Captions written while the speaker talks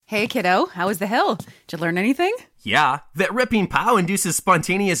Hey, kiddo, how was the hill? Did you learn anything? Yeah, that ripping pow induces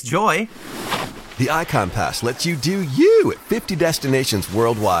spontaneous joy. The Icon Pass lets you do you at 50 destinations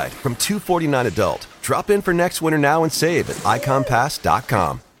worldwide from $249 adult. Drop in for next winter now and save at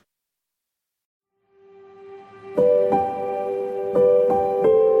iconpass.com.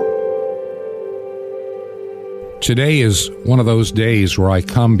 Today is one of those days where I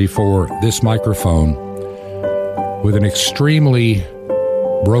come before this microphone with an extremely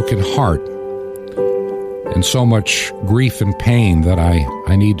broken heart and so much grief and pain that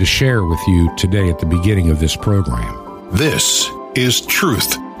I need to share with you today at the beginning of this program. This is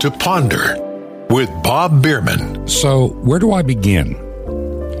Truth to Ponder with Bob Bierman. So, where do I begin?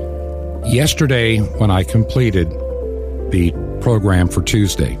 Yesterday, when I completed the program for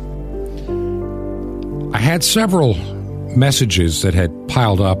Tuesday, I had several messages that had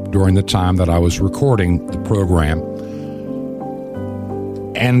piled up during the time that I was recording the program,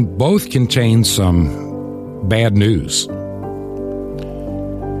 and both contained some bad news.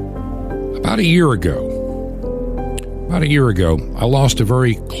 About a year ago, I lost a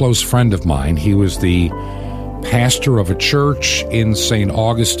very close friend of mine. He was the pastor of a church in Saint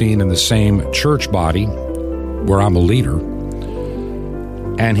Augustine in the same church body where I'm a leader,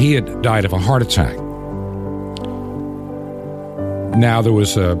 and he had died of a heart attack. Now, there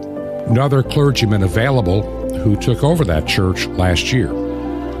was another clergyman available who took over that church last year.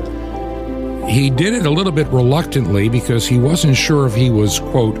 He did it a little bit reluctantly because he wasn't sure if he was,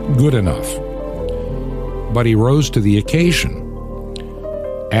 quote, good enough. But he rose to the occasion,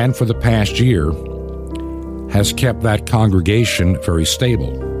 and for the past year has kept that congregation very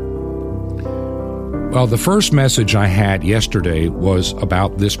stable. Well, the first message I had yesterday was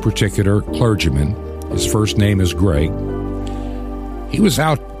about this particular clergyman. His first name is Greg. He was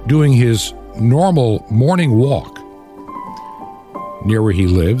out doing his normal morning walk near where he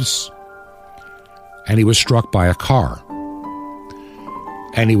lives, and he was struck by a car.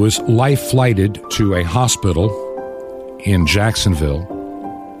 And he was life-flighted to a hospital in Jacksonville.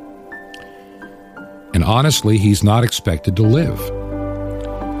 And honestly, he's not expected to live.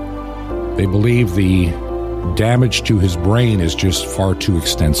 They believe the damage to his brain is just far too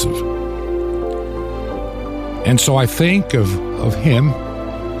extensive. And so I think of him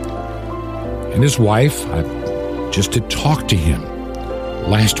and his wife. I just had talked to him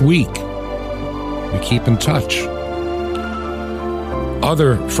last week. We keep in touch.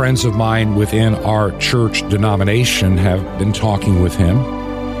 Other friends of mine within our church denomination have been talking with him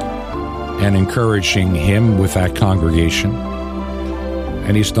and encouraging him with that congregation.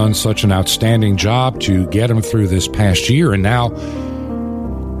 And he's done such an outstanding job to get him through this past year. And now,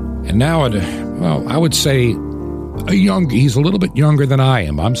 I would say he's a little bit younger than I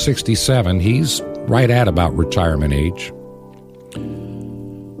am. I'm 67. He's right at about retirement age.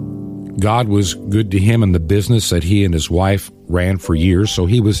 God was good to him in the business that he and his wife ran for years, so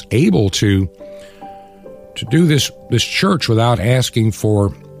he was able to do this church without asking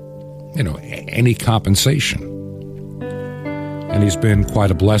for, any compensation. And he's been quite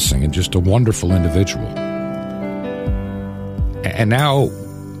a blessing and just a wonderful individual. And now,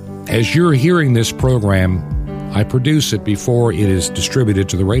 as you're hearing this program, I produce it before it is distributed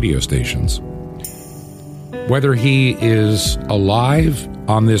to the radio stations. Whether he is alive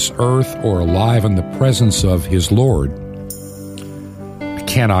on this earth or alive in the presence of his Lord, I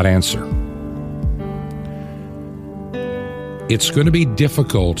cannot answer. It's going to be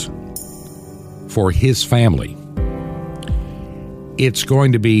difficult for his family. It's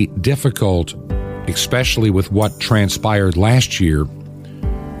going to be difficult, especially with what transpired last year,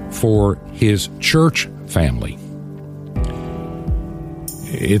 for his church family.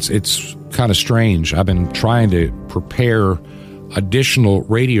 It's kind of strange. I've been trying to prepare additional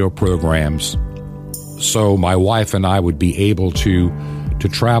radio programs so my wife and I would be able to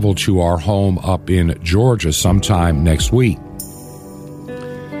travel to our home up in Georgia sometime next week.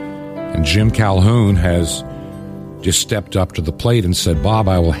 And Jim Calhoun has just stepped up to the plate and said, Bob,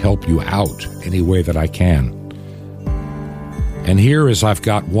 I will help you out any way that I can. And here as I've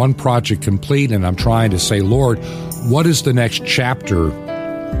got one project complete and I'm trying to say, Lord, what is the next chapter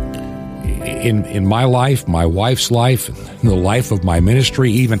in my life, my wife's life, in the life of my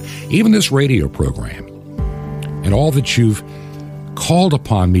ministry, even this radio program, and all that you've called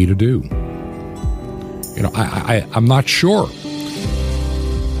upon me to do. I'm not sure.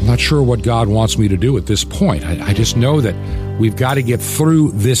 I'm not sure what God wants me to do at this point. I just know that we've got to get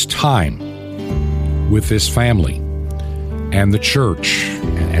through this time with this family and the church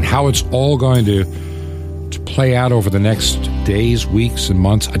and how it's all going to play out over the next days, weeks, and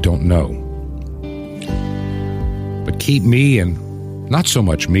months. I don't know. But keep me and not so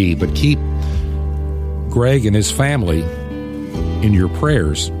much me, but keep Greg and his family in your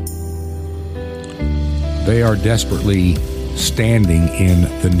prayers. They are desperately standing in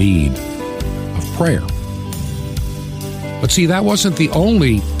the need of prayer. But see, that wasn't the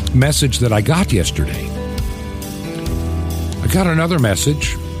only message that I got yesterday. I got another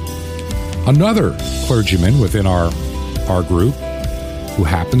message. Another clergyman within our group who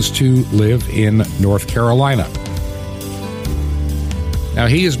happens to live in North Carolina. Now,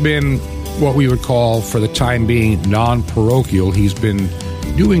 he has been what we would call, for the time being, non-parochial. He's been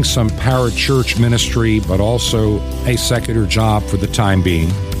doing some parachurch ministry, but also a secular job for the time being.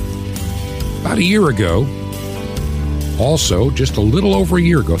 About a year ago, also just a little over a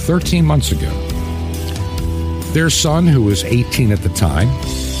year ago, 13 months ago, their son, who was 18 at the time,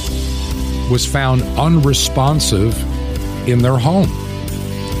 was found unresponsive in their home.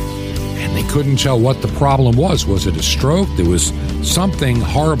 And they couldn't tell what the problem was. Was it a stroke? There was something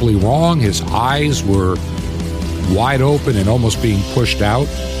horribly wrong. His eyes were wide open and almost being pushed out.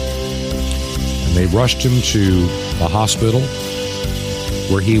 And they rushed him to the hospital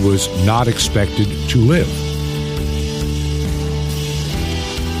where he was not expected to live.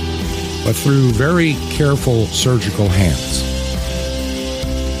 But through very careful surgical hands,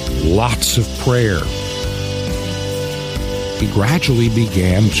 lots of prayer, he gradually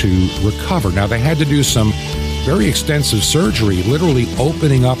began to recover. Now, they had to do some very extensive surgery, literally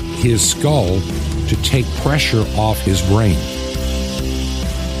opening up his skull to take pressure off his brain.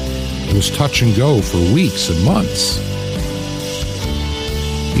 It was touch and go for weeks and months.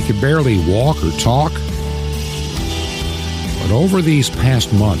 He could barely walk or talk. But over these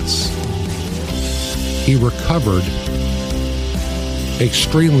past months, he recovered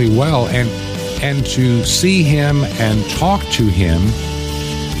extremely well, and to see him and talk to him,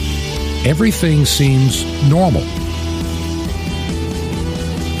 everything seems normal.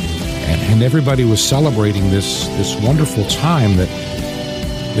 And everybody was celebrating this wonderful time that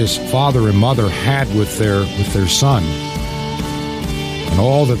this father and mother had with their son, and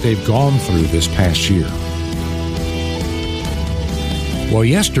all that they've gone through this past year. Well,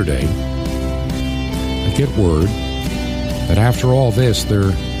 yesterday, I get word that after all this,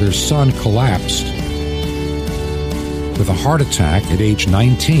 their son collapsed with a heart attack at age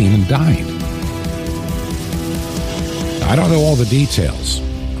 19 and died. I don't know all the details.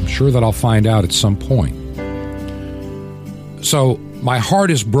 I'm sure that I'll find out at some point. So my heart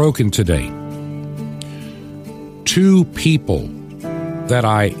is broken today. Two people that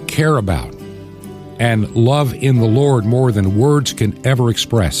I care about and love in the Lord more than words can ever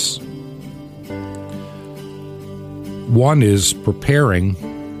express. One is preparing,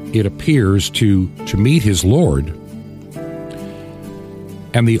 it appears, to meet his Lord,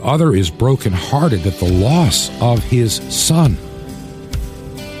 and the other is brokenhearted at the loss of his son.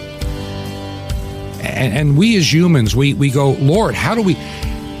 And we as humans, we go, Lord, how do we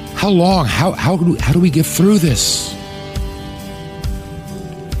get through this?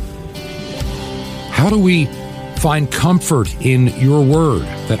 How do we find comfort in your word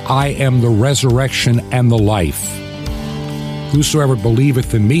that I am the resurrection and the life? Whosoever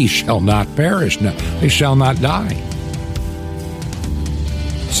believeth in me shall not perish. No, they shall not die.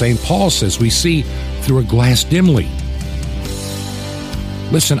 St. Paul says we see through a glass dimly.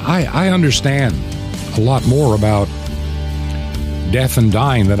 Listen, I understand a lot more about death and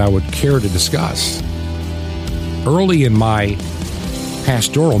dying than I would care to discuss. Early in my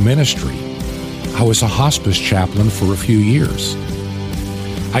pastoral ministry, I was a hospice chaplain for a few years.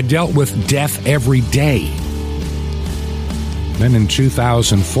 I dealt with death every day. Then in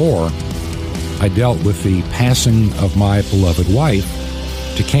 2004, I dealt with the passing of my beloved wife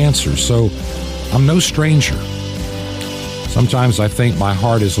to cancer. So I'm no stranger. Sometimes I think my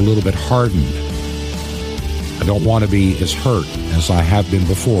heart is a little bit hardened. I don't want to be as hurt as I have been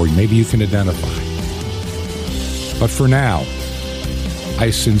before. Maybe you can identify. But for now, I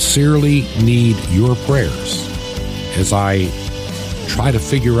sincerely need your prayers as I try to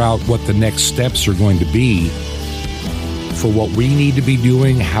figure out what the next steps are going to be for what we need to be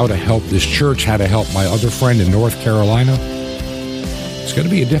doing, how to help this church, how to help my other friend in North Carolina. It's going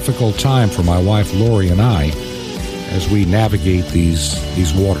to be a difficult time for my wife Lori and I as we navigate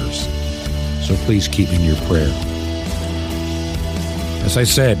these waters. So please keep me in your prayer. As I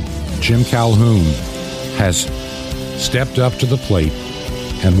said, Jim Calhoun has stepped up to the plate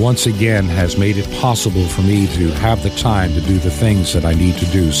and once again has made it possible for me to have the time to do the things that I need to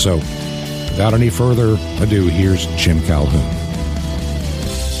do. So without any further ado, here's Jim Calhoun.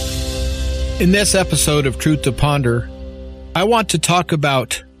 In this episode of Truth to Ponder, I want to talk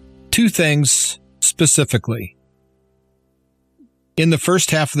about two things specifically. In the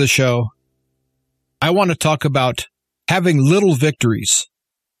first half of the show, I want to talk about having little victories.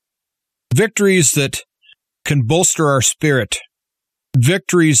 Victories that can bolster our spirit.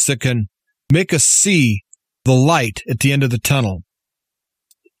 Victories that can make us see the light at the end of the tunnel.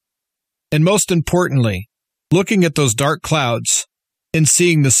 And most importantly, looking at those dark clouds and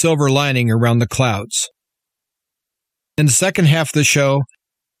seeing the silver lining around the clouds. In the second half of the show,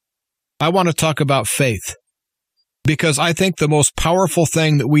 I want to talk about faith, because I think the most powerful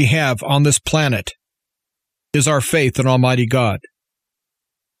thing that we have on this planet is our faith in Almighty God.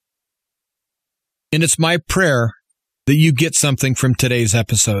 And it's my prayer that you get something from today's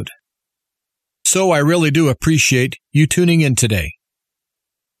episode. So I really do appreciate you tuning in today.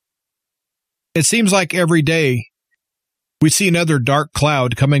 It seems like every day we see another dark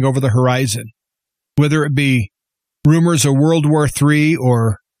cloud coming over the horizon, whether it be rumors of World War III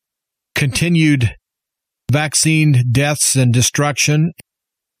or continued vaccine deaths and destruction,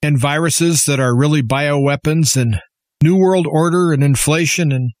 and viruses that are really bioweapons, and New World Order and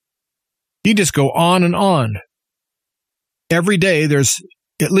inflation, and you just go on and on. Every day there's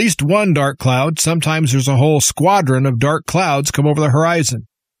at least one dark cloud. Sometimes there's a whole squadron of dark clouds come over the horizon.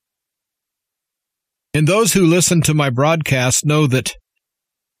 And those who listen to my broadcast know that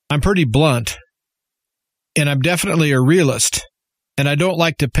I'm pretty blunt, and I'm definitely a realist, and I don't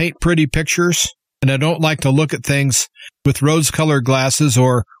like to paint pretty pictures, and I don't like to look at things with rose-colored glasses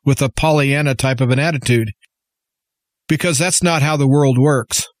or with a Pollyanna type of an attitude, because that's not how the world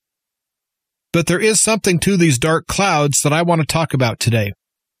works. But there is something to these dark clouds that I want to talk about today.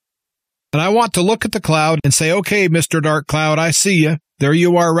 And I want to look at the cloud and say, okay, Mr. Dark Cloud, I see you. There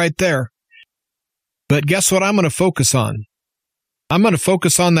you are right there. But guess what I'm going to focus on? I'm going to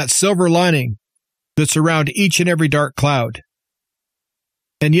focus on that silver lining that's around each and every dark cloud.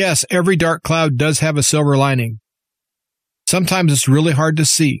 And yes, every dark cloud does have a silver lining. Sometimes it's really hard to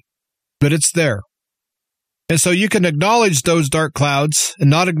see, but it's there. And so you can acknowledge those dark clouds and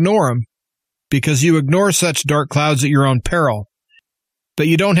not ignore them, because you ignore such dark clouds at your own peril. But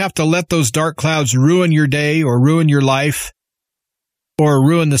you don't have to let those dark clouds ruin your day or ruin your life or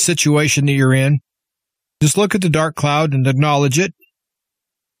ruin the situation that you're in. Just look at the dark cloud and acknowledge it,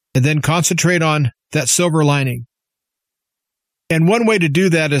 and then concentrate on that silver lining. And one way to do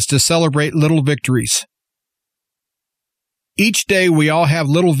that is to celebrate little victories. Each day we all have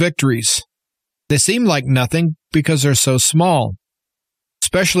little victories. They seem like nothing because they're so small,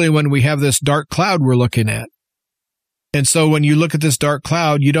 especially when we have this dark cloud we're looking at. And so when you look at this dark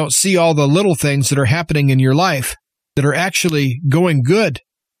cloud, you don't see all the little things that are happening in your life that are actually going good.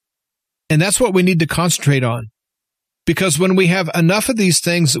 And that's what we need to concentrate on. Because when we have enough of these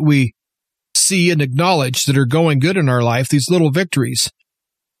things that we see and acknowledge that are going good in our life, these little victories,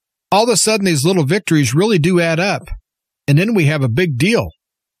 all of a sudden these little victories really do add up. And then we have a big deal.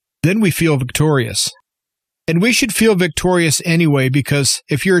 Then we feel victorious. And we should feel victorious anyway, because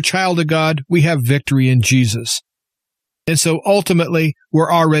if you're a child of God, we have victory in Jesus. And so ultimately,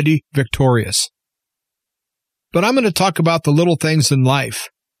 we're already victorious. But I'm going to talk about the little things in life.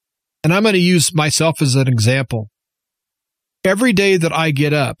 And I'm going to use myself as an example. Every day that I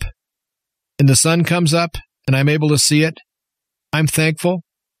get up and the sun comes up and I'm able to see it, I'm thankful,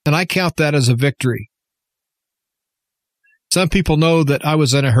 and I count that as a victory. Some people know that I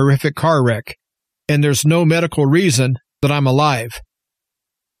was in a horrific car wreck, and there's no medical reason that I'm alive.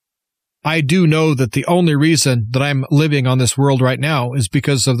 I do know that the only reason that I'm living on this world right now is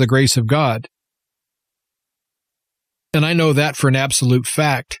because of the grace of God. And I know that for an absolute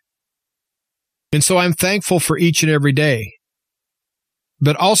fact. And so I'm thankful for each and every day.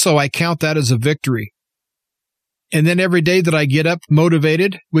 But also I count that as a victory. And then every day that I get up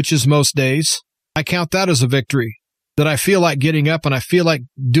motivated, which is most days, I count that as a victory. That I feel like getting up and I feel like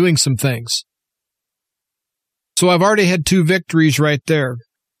doing some things. So I've already had 2 victories right there.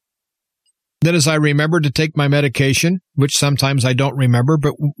 Then as I remember to take my medication, which sometimes I don't remember,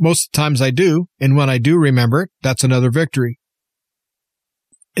 but most of the times I do, and when I do remember it, that's another victory.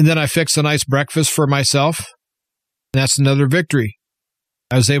 And then I fix a nice breakfast for myself, and that's another victory.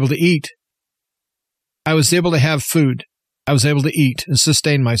 I was able to eat. I was able to have food. I was able to eat and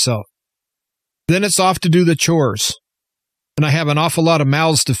sustain myself. Then it's off to do the chores. And I have an awful lot of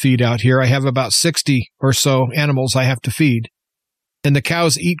mouths to feed out here. I have about 60 or so animals I have to feed. And the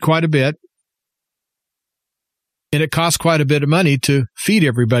cows eat quite a bit. And it costs quite a bit of money to feed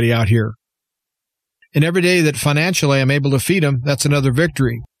everybody out here. And every day that financially I'm able to feed them, that's another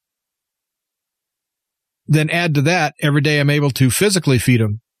victory. Then add to that, every day I'm able to physically feed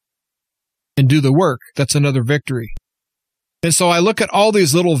them and do the work. That's another victory. And so I look at all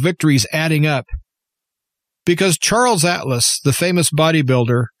these little victories adding up. Because Charles Atlas, the famous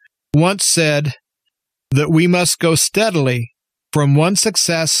bodybuilder, once said that we must go steadily from one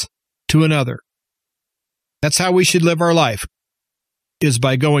success to another. That's how we should live our life, is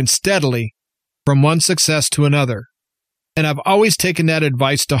by going steadily from one success to another. And I've always taken that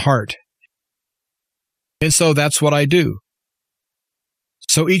advice to heart. And so that's what I do.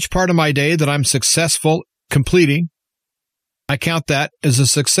 So each part of my day that I'm successful completing, I count that as a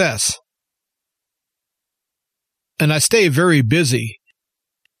success. And I stay very busy.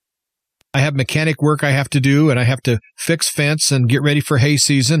 I have mechanic work I have to do, and I have to fix fence and get ready for hay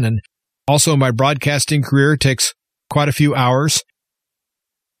season. And also my broadcasting career takes quite a few hours.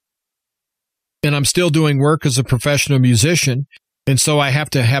 And I'm still doing work as a professional musician. And so I have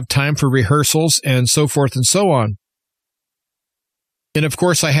to have time for rehearsals and so forth and so on. And of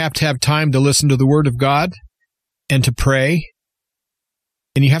course, I have to have time to listen to the Word of God and to pray.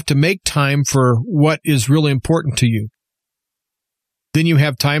 And you have to make time for what is really important to you. Then you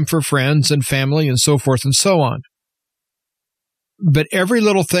have time for friends and family and so forth and so on. But every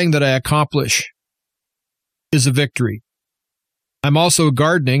little thing that I accomplish is a victory. I'm also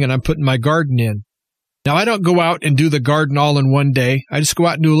gardening, and I'm putting my garden in. Now, I don't go out and do the garden all in one day. I just go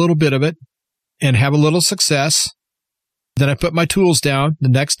out and do a little bit of it and have a little success. Then I put my tools down. The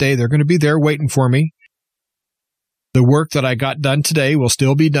next day, they're going to be there waiting for me. The work that I got done today will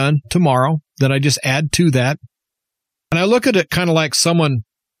still be done tomorrow. Then I just add to that. And I look at it kind of like someone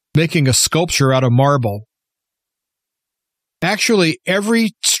making a sculpture out of marble. Actually,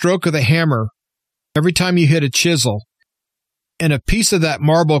 every stroke of the hammer, every time you hit a chisel, and a piece of that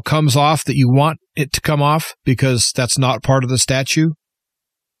marble comes off that you want it to come off because that's not part of the statue,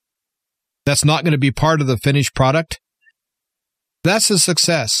 that's not going to be part of the finished product, that's a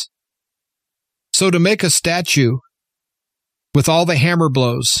success. So to make a statue with all the hammer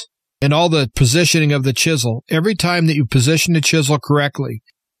blows and all the positioning of the chisel, every time that you position the chisel correctly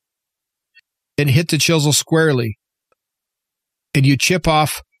and hit the chisel squarely, and you chip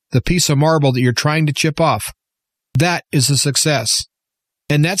off the piece of marble that you're trying to chip off, that is a success.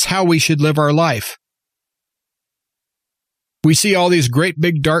 And that's how we should live our life. We see all these great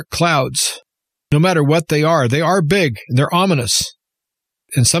big dark clouds. No matter what they are big, and they're ominous.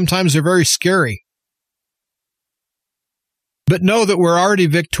 And sometimes they're very scary. But know that we're already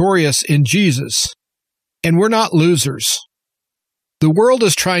victorious in Jesus. And we're not losers. The world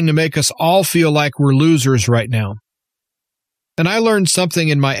is trying to make us all feel like we're losers right now. And I learned something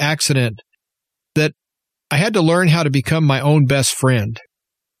in my accident that I had to learn how to become my own best friend.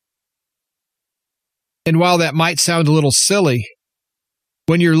 And while that might sound a little silly,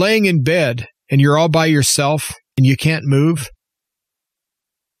 when you're laying in bed and you're all by yourself and you can't move,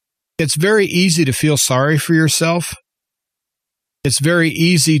 it's very easy to feel sorry for yourself. It's very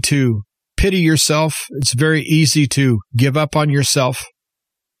easy to pity yourself. It's very easy to give up on yourself,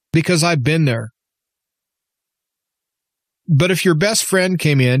 because I've been there. But if your best friend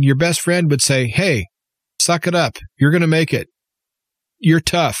came in, your best friend would say, "Hey, suck it up. You're going to make it. You're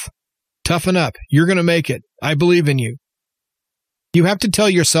tough. Toughen up. You're going to make it. I believe in you." You have to tell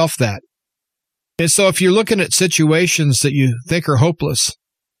yourself that. And so if you're looking at situations that you think are hopeless,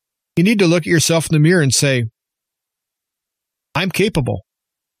 you need to look at yourself in the mirror and say, "I'm capable.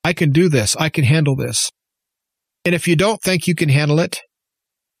 I can do this. I can handle this." And if you don't think you can handle it,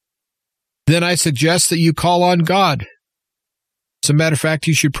 then I suggest that you call on God. As a matter of fact,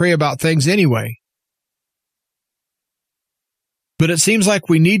 you should pray about things anyway. But it seems like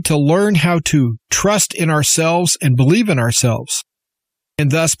we need to learn how to trust in ourselves and believe in ourselves,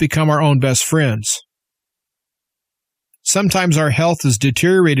 and thus become our own best friends. Sometimes our health is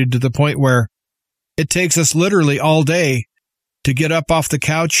deteriorated to the point where it takes us literally all day to get up off the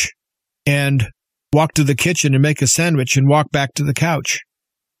couch and walk to the kitchen and make a sandwich and walk back to the couch.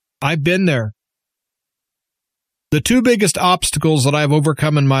 I've been there. The two biggest obstacles that I've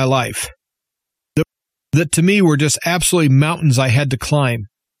overcome in my life, that to me were just absolutely mountains I had to climb,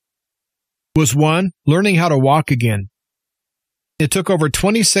 was one, learning how to walk again. It took over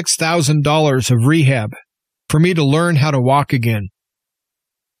 $26,000 of rehab for me to learn how to walk again.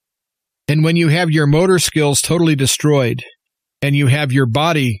 And when you have your motor skills totally destroyed, and you have your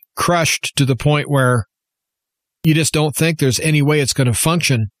body crushed to the point where you just don't think there's any way it's going to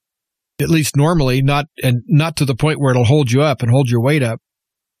function, at least normally, not to the point where it'll hold you up and hold your weight up.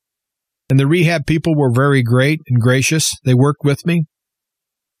 And the rehab people were very great and gracious. They worked with me.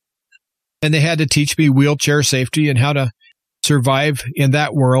 And they had to teach me wheelchair safety and how to survive in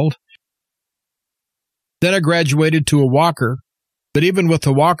that world. Then I graduated to a walker. But even with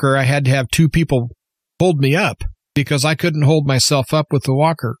the walker, I had to have two people hold me up because I couldn't hold myself up with the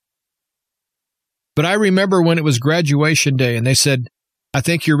walker. But I remember when it was graduation day and they said, I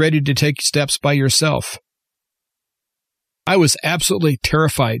think you're ready to take steps by yourself. I was absolutely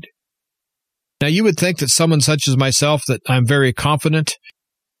terrified. Now, you would think that someone such as myself, that I'm very confident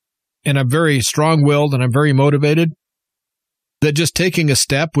and I'm very strong-willed and I'm very motivated, that just taking a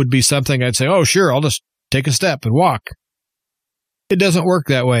step would be something I'd say, oh, sure, I'll just take a step and walk. It doesn't work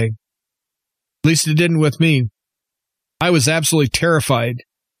that way. At least it didn't with me. I was absolutely terrified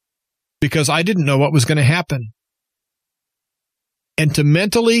because I didn't know what was going to happen. And to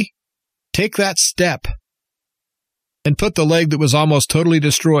mentally take that step and put the leg that was almost totally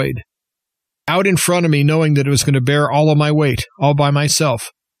destroyed out in front of me, knowing that it was going to bear all of my weight all by myself,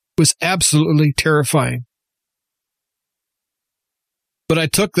 was absolutely terrifying. But I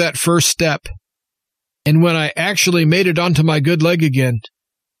took that first step, and when I actually made it onto my good leg again,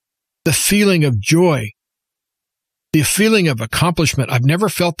 the feeling of joy, the feeling of accomplishment, I've never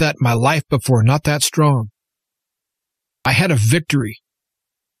felt that in my life before, not that strong. I had a victory,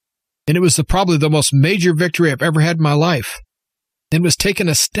 and it was probably the most major victory I've ever had in my life. It was taking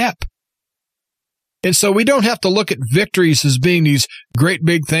a step. And so we don't have to look at victories as being these great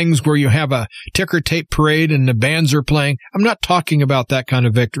big things where you have a ticker tape parade and the bands are playing. I'm not talking about that kind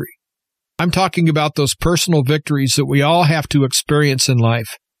of victory. I'm talking about those personal victories that we all have to experience in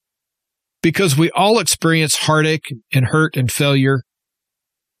life. Because we all experience heartache and hurt and failure,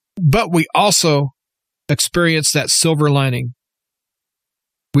 but we also experience that silver lining.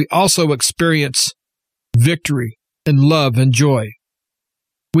 We also experience victory and love and joy.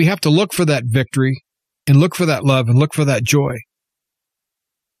 We have to look for that victory and look for that love and look for that joy.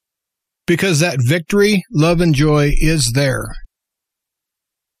 Because that victory, love, and joy is there.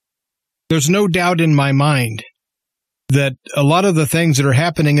 There's no doubt in my mind that a lot of the things that are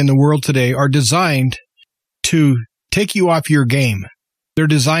happening in the world today are designed to take you off your game. They're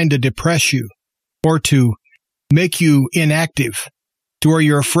designed to depress you or to make you inactive, to where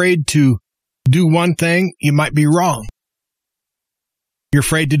you're afraid to do one thing, you might be wrong. You're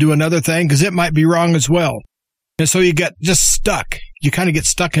afraid to do another thing because it might be wrong as well. And so you get just stuck. You kind of get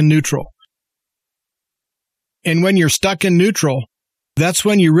stuck in neutral. And when you're stuck in neutral, that's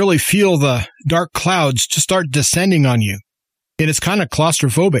when you really feel the dark clouds just start descending on you. And it's kind of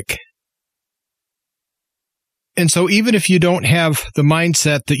claustrophobic. And so even if you don't have the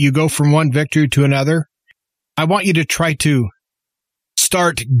mindset that you go from one victory to another, I want you to try to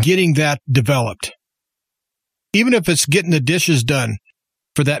start getting that developed. Even if it's getting the dishes done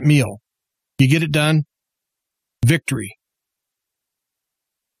for that meal, you get it done, victory.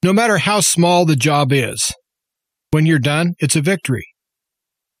 No matter how small the job is, when you're done, it's a victory.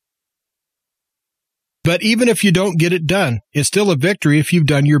 But even if you don't get it done, it's still a victory if you've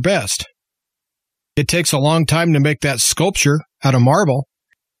done your best. It takes a long time to make that sculpture out of marble,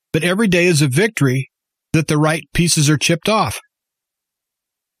 but every day is a victory that the right pieces are chipped off.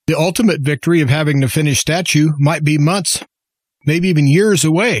 The ultimate victory of having the finished statue might be months, maybe even years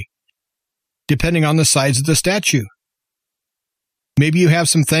away, depending on the size of the statue. Maybe you have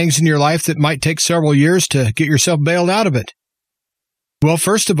some things in your life that might take several years to get yourself bailed out of it. Well,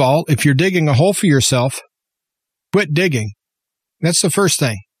 first of all, if you're digging a hole for yourself, quit digging. That's the first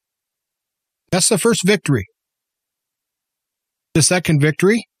thing. That's the first victory. The second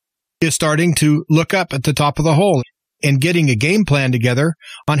victory is starting to look up at the top of the hole and getting a game plan together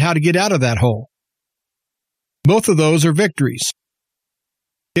on how to get out of that hole. Both of those are victories.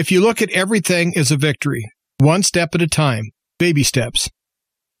 If you look at everything as a victory, one step at a time, baby steps,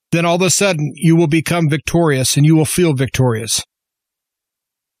 then all of a sudden you will become victorious and you will feel victorious.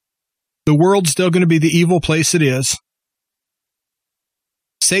 The world's still going to be the evil place it is.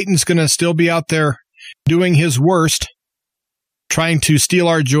 Satan's going to still be out there doing his worst, trying to steal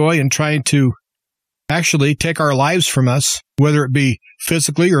our joy and trying to actually take our lives from us, whether it be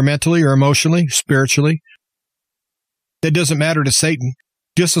physically or mentally or emotionally, spiritually. That doesn't matter to Satan,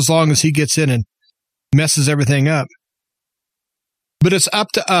 just as long as he gets in and messes everything up. But it's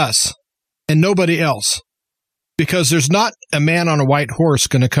up to us and nobody else, because there's not a man on a white horse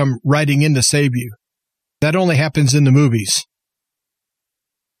going to come riding in to save you. That only happens in the movies.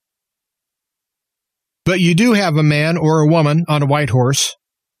 But you do have a man or a woman on a white horse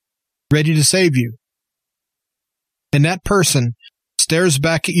ready to save you. And that person stares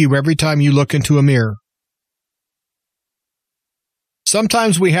back at you every time you look into a mirror.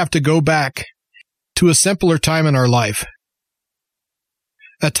 Sometimes we have to go back to a simpler time in our life.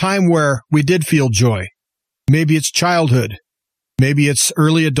 A time where we did feel joy. Maybe it's childhood. Maybe it's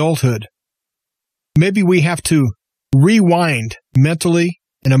early adulthood. Maybe we have to rewind mentally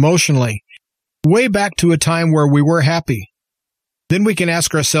and emotionally way back to a time where we were happy, then we can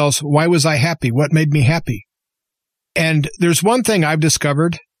ask ourselves, why was I happy? What made me happy? And there's one thing I've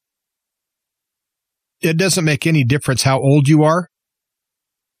discovered. It doesn't make any difference how old you are.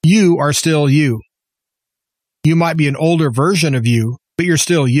 You are still you. You might be an older version of you, but you're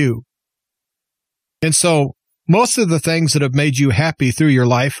still you. And so most of the things that have made you happy through your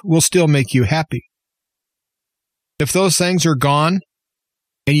life will still make you happy. If those things are gone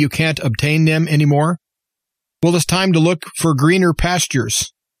and you can't obtain them anymore, well, it's time to look for greener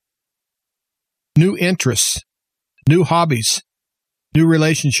pastures, new interests, new hobbies, new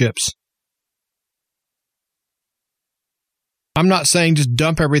relationships. I'm not saying just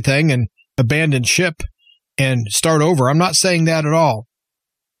dump everything and abandon ship and start over. I'm not saying that at all.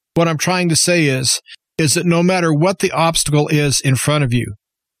 What I'm trying to say is that no matter what the obstacle is in front of you,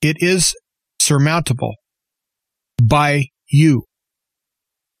 it is surmountable by you.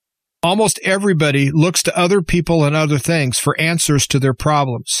 Almost everybody looks to other people and other things for answers to their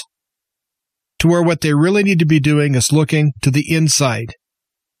problems, to where what they really need to be doing is looking to the inside,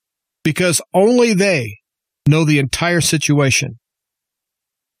 because only they know the entire situation.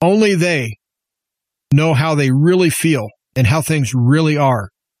 Only they know how they really feel and how things really are.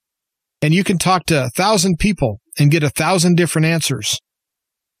 And you can talk to 1,000 people and get 1,000 different answers.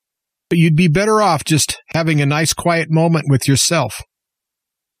 But you'd be better off just having a nice quiet moment with yourself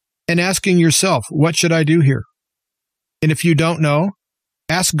and asking yourself, what should I do here? And if you don't know,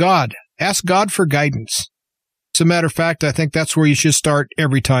 ask God. Ask God for guidance. As a matter of fact, I think that's where you should start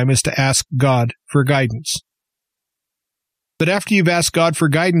every time, is to ask God for guidance. But after you've asked God for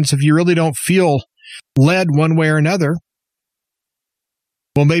guidance, if you really don't feel led one way or another,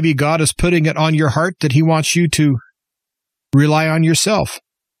 well, maybe God is putting it on your heart that He wants you to rely on yourself.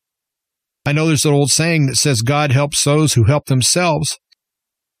 I know there's an old saying that says God helps those who help themselves,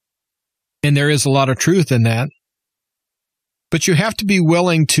 and there is a lot of truth in that. But you have to be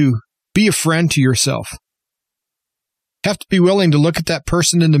willing to be a friend to yourself. You have to be willing to look at that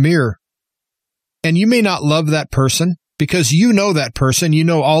person in the mirror. And you may not love that person, because you know that person. You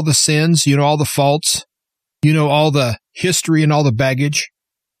know all the sins, you know all the faults, you know all the history and all the baggage.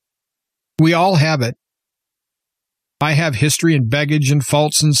 We all have it. I have history and baggage and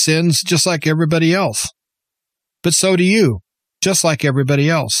faults and sins just like everybody else. But so do you, just like everybody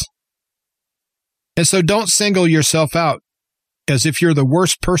else. And so don't single yourself out as if you're the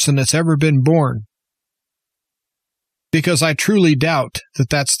worst person that's ever been born, because I truly doubt that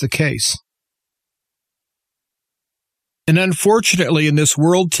that's the case. And unfortunately, in this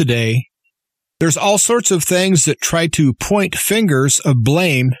world today, there's all sorts of things that try to point fingers of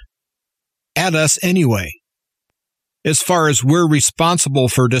blame at us anyway, as far as we're responsible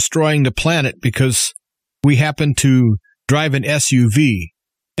for destroying the planet because we happen to drive an SUV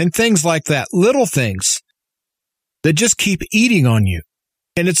and things like that, little things that just keep eating on you.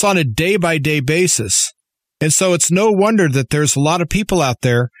 And it's on a day-by-day basis. And so it's no wonder that there's a lot of people out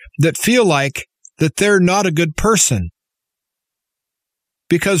there that feel like that they're not a good person.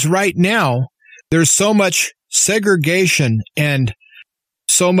 Because right now, there's so much segregation and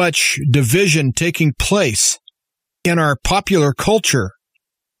so much division taking place in our popular culture.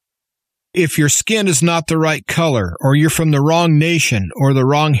 If your skin is not the right color, or you're from the wrong nation or the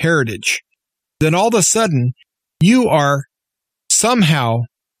wrong heritage, then all of a sudden, you are somehow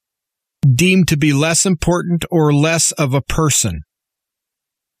deemed to be less important or less of a person.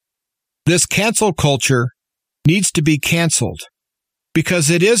 This cancel culture needs to be canceled, because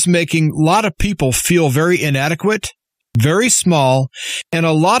it is making a lot of people feel very inadequate, very small, and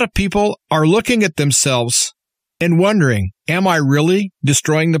a lot of people are looking at themselves and wondering, am I really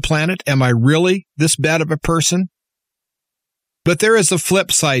destroying the planet? Am I really this bad of a person? But there is a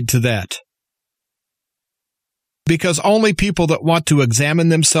flip side to that. Because only people that want to examine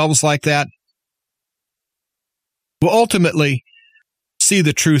themselves like that will ultimately see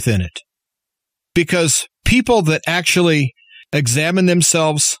the truth in it. Because people that actually examine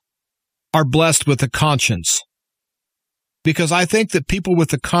themselves are blessed with a conscience. Because I think that people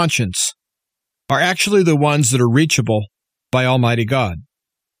with a conscience are actually the ones that are reachable by Almighty God.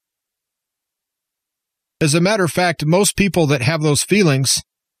 As a matter of fact, most people that have those feelings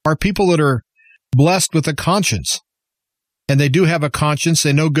are people that are blessed with a conscience. And they do have a conscience.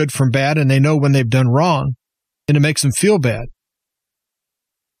 They know good from bad, and they know when they've done wrong, and it makes them feel bad.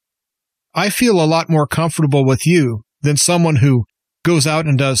 I feel a lot more comfortable with you than someone who goes out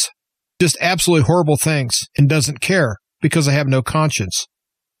and does just absolutely horrible things and doesn't care because they have no conscience.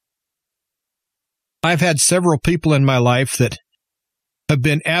 I've had several people in my life that have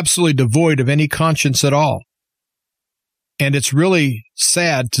been absolutely devoid of any conscience at all. And it's really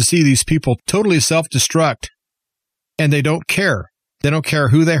sad to see these people totally self-destruct, and they don't care. They don't care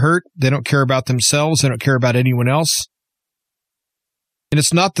who they hurt. They don't care about themselves. They don't care about anyone else. And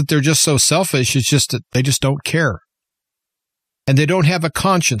it's not that they're just so selfish. It's just that they just don't care. And they don't have a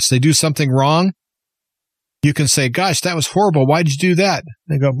conscience. They do something wrong. You can say, gosh, that was horrible. Why did you do that?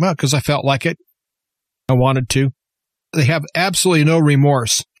 They go, well, because I felt like it. I wanted to. They have absolutely no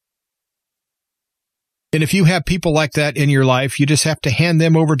remorse. And if you have people like that in your life, you just have to hand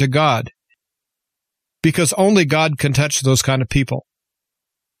them over to God. Because only God can touch those kind of people.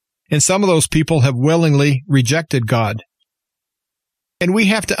 And some of those people have willingly rejected God. And we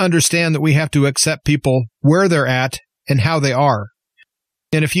have to understand that we have to accept people where they're at and how they are.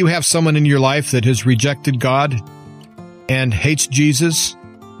 And if you have someone in your life that has rejected God and hates Jesus,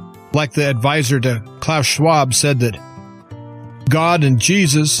 like the advisor to Klaus Schwab said that God and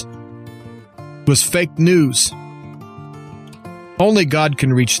Jesus was fake news. Only God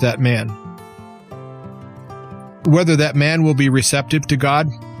can reach that man. Whether that man will be receptive to God,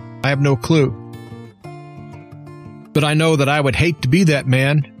 I have no clue. But I know that I would hate to be that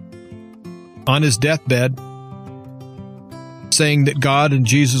man on his deathbed saying that God and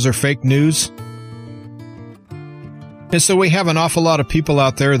Jesus are fake news. And so we have an awful lot of people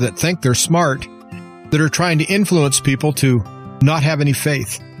out there that think they're smart, that are trying to influence people to not have any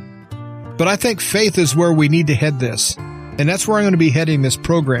faith. But I think faith is where we need to head this. And that's where I'm going to be heading this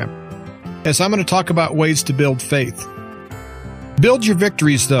program, as I'm going to talk about ways to build faith. Build your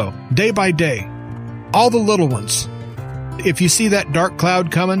victories, though, day by day. All the little ones. If you see that dark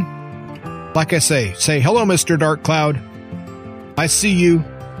cloud coming, like I say, hello, Mr. Dark Cloud. I see you,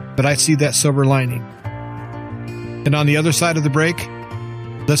 but I see that silver lining. And on the other side of the break,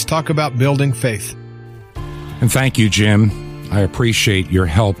 let's talk about building faith. And thank you, Jim. I appreciate your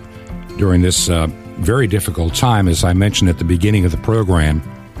help during this very difficult time. As I mentioned at the beginning of the program,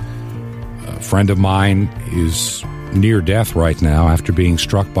 a friend of mine is near death right now after being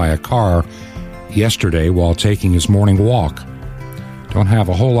struck by a car yesterday while taking his morning walk. Don't have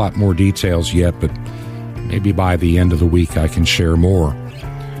a whole lot more details yet, but maybe by the end of the week I can share more.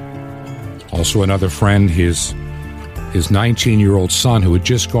 Also another friend, his 19-year-old son, who had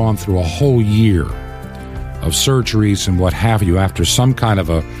just gone through a whole year of surgeries and what have you after some kind of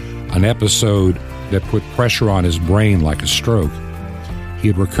an episode that put pressure on his brain like a stroke. He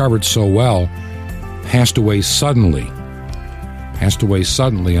had recovered so well, passed away suddenly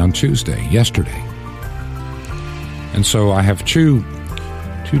on Tuesday, yesterday. And so I have two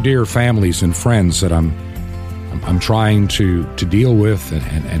dear families and friends that I'm trying to deal with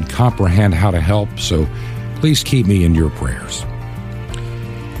and comprehend how to help. So please keep me in your prayers.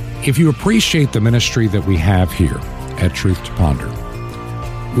 If you appreciate the ministry that we have here at Truth to Ponder,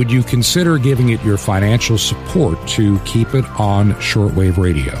 would you consider giving it your financial support to keep it on shortwave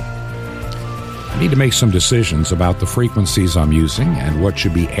radio? I need to make some decisions about the frequencies I'm using and what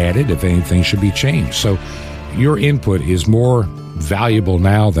should be added, if anything should be changed. So your input is more valuable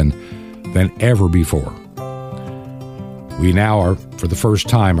now than ever before. We now are, for the first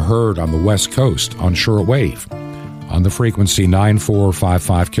time, heard on the West Coast on shortwave on the frequency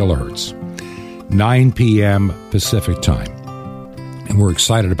 9455 kilohertz, 9 p.m. Pacific time. And we're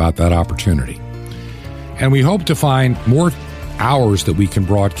excited about that opportunity. And we hope to find more hours that we can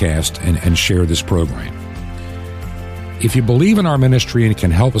broadcast and share this program. If you believe in our ministry and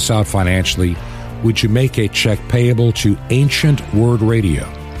can help us out financially, would you make a check payable to Ancient Word Radio?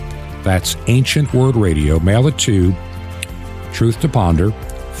 That's Ancient Word Radio. Mail it to Truth to Ponder,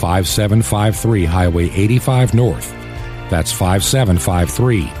 5753 Highway 85 North. That's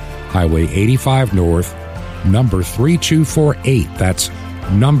 5753 Highway 85 North, number 3248. That's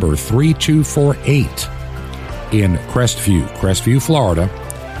number 3248 in Crestview, Florida.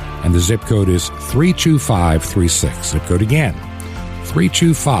 And the zip code is 32536. Zip code again,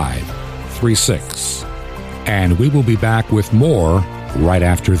 32536. And we will be back with more right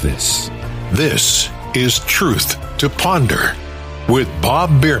after this. This is Truth to Ponder with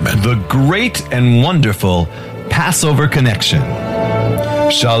Bob Bierman. The great and wonderful Passover Connection.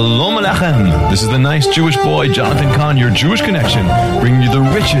 Shalom Alechem. This is the nice Jewish boy, Jonathan Kahn, your Jewish connection, bringing you the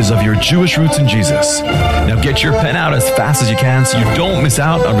riches of your Jewish roots in Jesus. Now get your pen out as fast as you can so you don't miss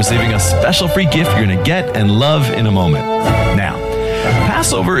out on receiving a special free gift you're going to get and love in a moment. Now,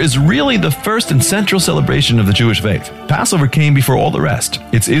 Passover is really the first and central celebration of the Jewish faith. Passover came before all the rest.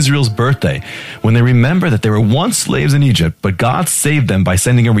 It's Israel's birthday, when they remember that they were once slaves in Egypt, but God saved them by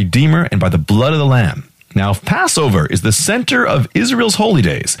sending a Redeemer and by the blood of the Lamb. Now, if Passover is the center of Israel's holy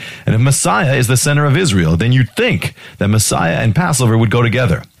days, and if Messiah is the center of Israel, then you'd think that Messiah and Passover would go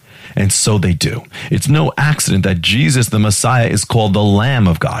together. And so they do. It's no accident that Jesus, the Messiah, is called the Lamb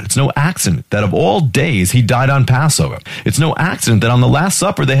of God. It's no accident that of all days he died on Passover. It's no accident that on the Last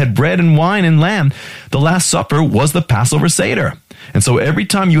Supper they had bread and wine and lamb. The Last Supper was the Passover Seder. And so every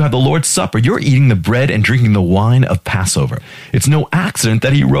time you have the Lord's Supper, you're eating the bread and drinking the wine of Passover. It's no accident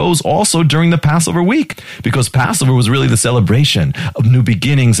that he rose also during the Passover week, because Passover was really the celebration of new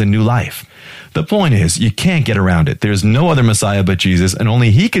beginnings and new life. The point is, you can't get around it. There's no other Messiah but Jesus, and only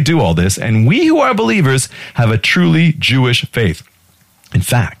he could do all this, and we who are believers have a truly Jewish faith. In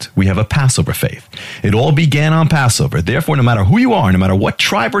fact, we have a Passover faith. It all began on Passover. Therefore, no matter who you are, no matter what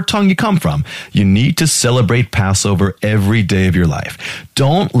tribe or tongue you come from, you need to celebrate Passover every day of your life.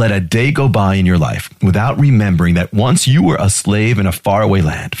 Don't let a day go by in your life without remembering that once you were a slave in a faraway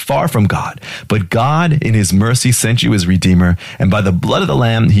land, far from God. But God, in his mercy, sent you as Redeemer, and by the blood of the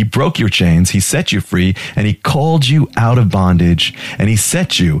Lamb, he broke your chains, he set you free, and he called you out of bondage, and he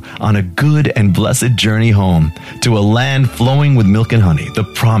set you on a good and blessed journey home to a land flowing with milk and honey, the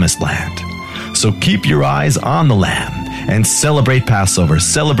promised land. So keep your eyes on the Lamb and celebrate Passover.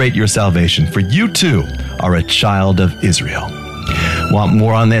 Celebrate your salvation, for you too are a child of Israel. Want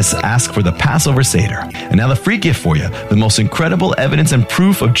more on this? Ask for the Passover Seder. And now the free gift for you, the most incredible evidence and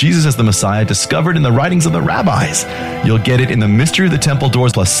proof of Jesus as the Messiah discovered in the writings of the rabbis. You'll get it in the Mystery of the Temple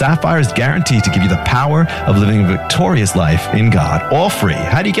Doors, plus Sapphire's guarantee to give you the power of living a victorious life in God. All free.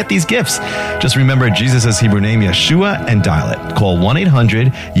 How do you get these gifts? Just remember Jesus' Hebrew name, Yeshua, and dial it. Call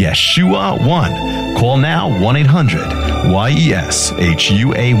 1-800-YESHUA-1. Call now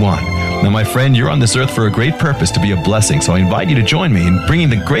 1-800-YESHUA-1. Now, my friend, you're on this earth for a great purpose, to be a blessing. So I invite you to join me in bringing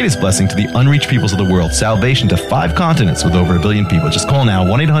the greatest blessing to the unreached peoples of the world, salvation to 5 continents with over 1 billion people. Just call now,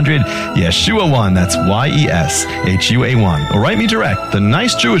 1-800-YESHUA-1. That's YESHUA-1. Or write me direct, The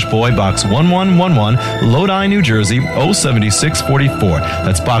Nice Jewish Boy, Box 1111, Lodi, New Jersey, 07644.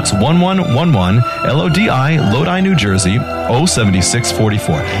 That's Box 1111, LODI, Lodi, New Jersey,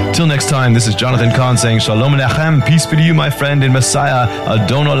 07644. Till next time, this is Jonathan Kahn saying Shalom Alechem, peace be to you, my friend, in Messiah,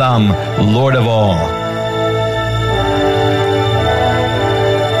 Adon Olam, Lord of all.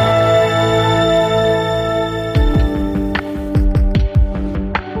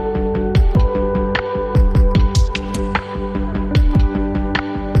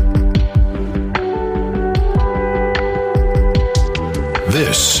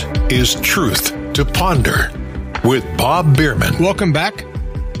 This is Truth to Ponder with Bob Bierman. Welcome back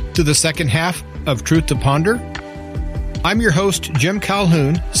to the second half of Truth to Ponder. I'm your host, Jim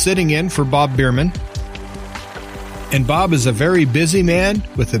Calhoun, sitting in for Bob Bierman. And Bob is a very busy man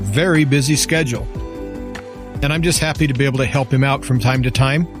with a very busy schedule. And I'm just happy to be able to help him out from time to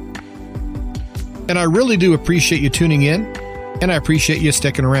time. And I really do appreciate you tuning in, and I appreciate you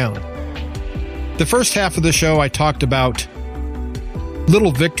sticking around. The first half of the show, I talked about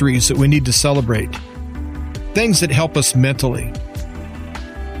little victories that we need to celebrate, things that help us mentally,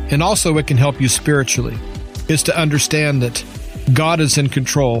 and also it can help you spiritually, is to understand that God is in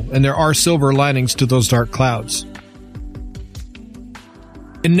control and there are silver linings to those dark clouds.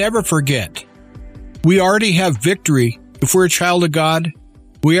 And never forget, we already have victory. If we're a child of God,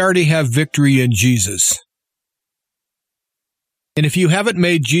 we already have victory in Jesus. And if you haven't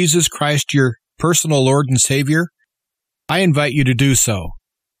made Jesus Christ your personal Lord and Savior, I invite you to do so.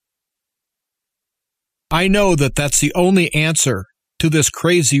 I know that that's the only answer to this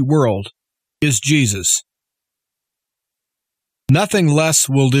crazy world is Jesus. Nothing less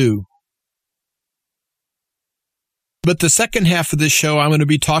will do. But the second half of this show, I'm going to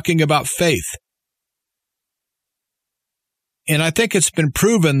be talking about faith. And I think it's been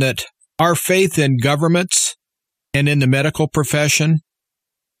proven that our faith in governments and in the medical profession,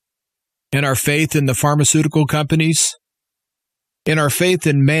 and our faith in the pharmaceutical companies, and our faith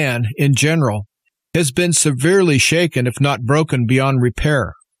in man in general, has been severely shaken, if not broken beyond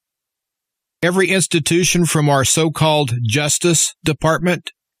repair. Every institution from our so-called Justice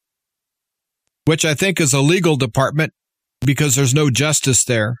Department, which I think is a legal department because there's no justice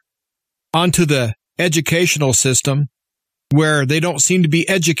there, onto the educational system where they don't seem to be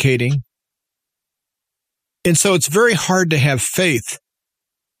educating. And so it's very hard to have faith.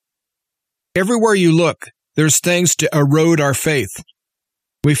 Everywhere you look, there's things to erode our faith.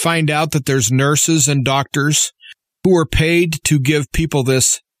 We find out that there's nurses and doctors who are paid to give people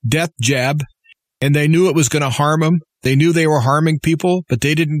this death jab, and they knew it was going to harm them. They knew they were harming people, but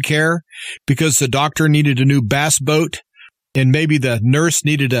they didn't care because the doctor needed a new bass boat, and maybe the nurse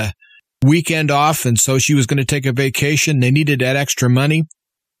needed a weekend off, and so she was going to take a vacation. They needed that extra money.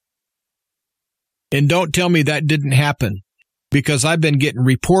 And don't tell me that didn't happen, because I've been getting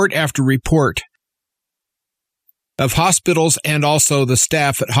report after report of hospitals and also the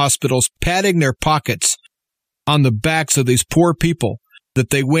staff at hospitals patting their pockets on the backs of these poor people that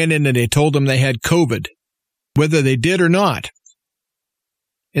they went in and they told them they had COVID, whether they did or not.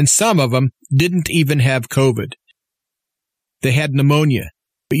 And some of them didn't even have COVID. They had pneumonia,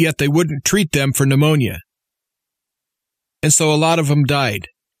 but yet they wouldn't treat them for pneumonia. And so a lot of them died.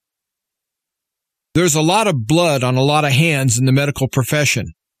 There's a lot of blood on a lot of hands in the medical profession,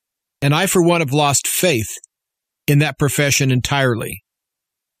 and I, for one, have lost faith in that profession entirely.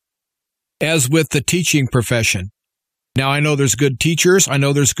 As with the teaching profession. Now, I know there's good teachers, I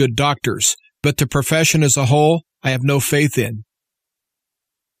know there's good doctors, but the profession as a whole, I have no faith in.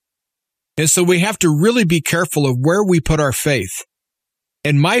 And so we have to really be careful of where we put our faith.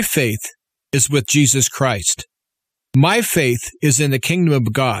 And my faith is with Jesus Christ. My faith is in the kingdom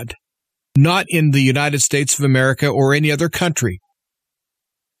of God, not in the United States of America or any other country.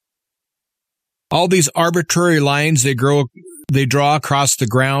 All these arbitrary lines they draw across the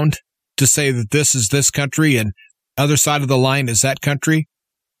ground to say that this is this country and other side of the line is that country,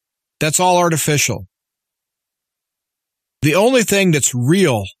 that's all artificial. The only thing that's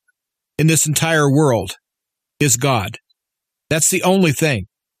real in this entire world is God. That's the only thing.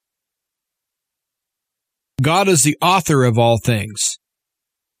 God is the author of all things.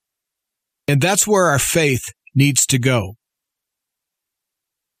 And that's where our faith needs to go.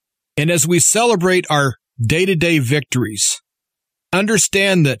 And as we celebrate our day-to-day victories,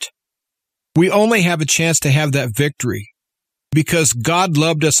 understand that we only have a chance to have that victory because God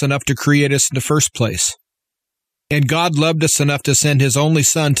loved us enough to create us in the first place. And God loved us enough to send His only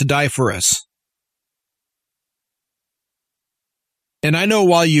Son to die for us. And I know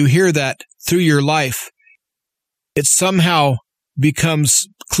while you hear that through your life, it somehow becomes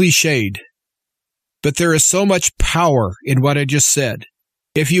cliched. But there is so much power in what I just said.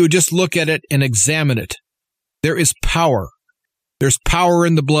 If you would just look at it and examine it, there is power. There's power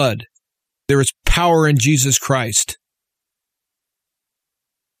in the blood. There is power in Jesus Christ.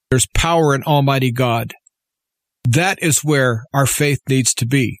 There's power in Almighty God. That is where our faith needs to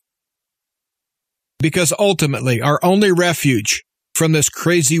be. Because ultimately, our only refuge from this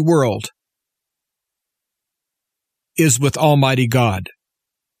crazy world is with Almighty God.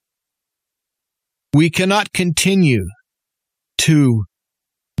 We cannot continue to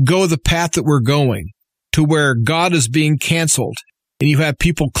go the path that we're going to where God is being canceled and you have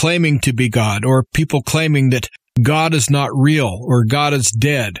people claiming to be God or people claiming that God is not real or God is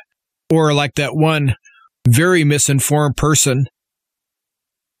dead, or like that one very misinformed person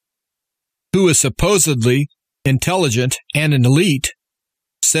who is supposedly intelligent and an elite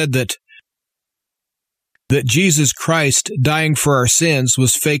said that Jesus Christ dying for our sins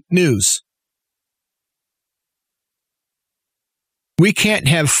was fake news. We can't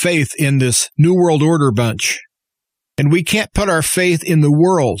have faith in this New World Order bunch. And we can't put our faith in the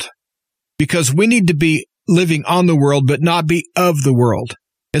world because we need to be living on the world but not be of the world.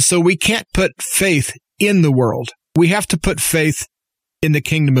 And so we can't put faith in the world. We have to put faith in the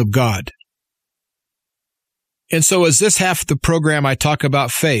kingdom of God. And so as this half of the program I talk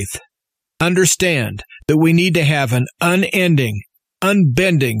about faith, understand that we need to have an unending,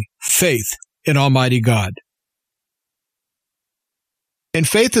 unbending faith in Almighty God. And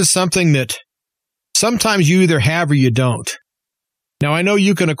faith is something that sometimes you either have or you don't. Now, I know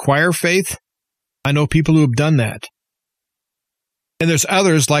you can acquire faith. I know people who have done that. And there's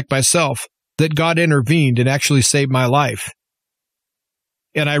others like myself that God intervened and actually saved my life.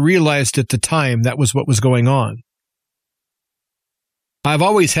 And I realized at the time that was what was going on. I've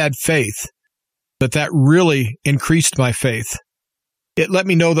always had faith, but that really increased my faith. It let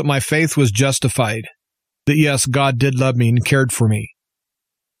me know that my faith was justified, that yes, God did love me and cared for me.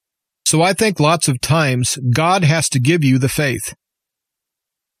 So I think lots of times God has to give you the faith.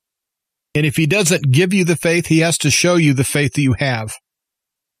 And if He doesn't give you the faith, He has to show you the faith that you have.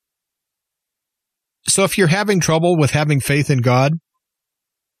 So if you're having trouble with having faith in God,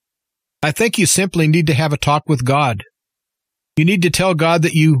 I think you simply need to have a talk with God. You need to tell God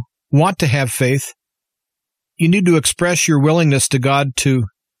that you want to have faith. You need to express your willingness to God to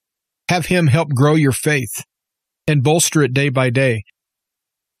have Him help grow your faith and bolster it day by day.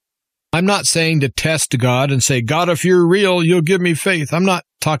 I'm not saying to test God and say, God, if you're real, you'll give me faith. I'm not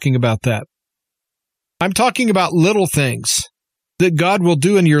talking about that. I'm talking about little things that God will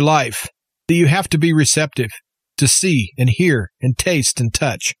do in your life that you have to be receptive to see and hear and taste and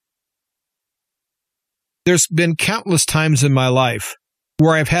touch. There's been countless times in my life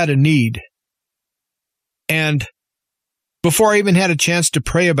where I've had a need, and before I even had a chance to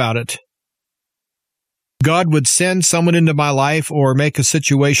pray about it, God would send someone into my life or make a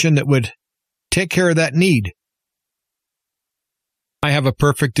situation that would take care of that need. I have a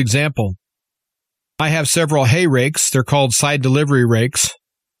perfect example. I have several hay rakes. They're called side delivery rakes.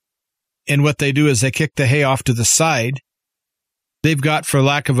 And what they do is they kick the hay off to the side. They've got, for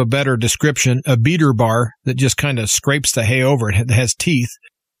lack of a better description, a beater bar that just kind of scrapes the hay over. It has teeth.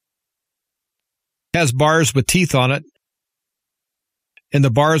 It has bars with teeth on it. And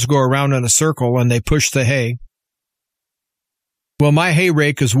the bars go around in a circle and they push the hay. Well, my hay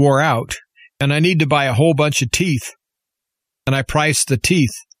rake is wore out and I need to buy a whole bunch of teeth. And I priced the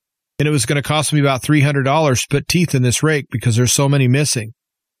teeth. And it was going to cost me about $300 to put teeth in this rake because there's so many missing.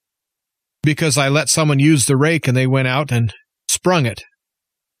 Because I let someone use the rake and they went out and sprung it.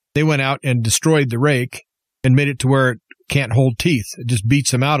 They went out and destroyed the rake and made it to where it can't hold teeth. It just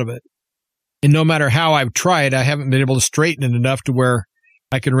beats them out of it. And no matter how I've tried, I haven't been able to straighten it enough to where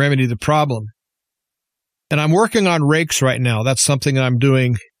I can remedy the problem. And I'm working on rakes right now. That's something I'm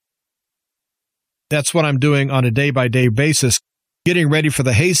doing. That's what I'm doing on a day-by-day basis, getting ready for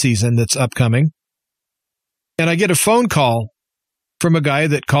the hay season that's upcoming. And I get a phone call from a guy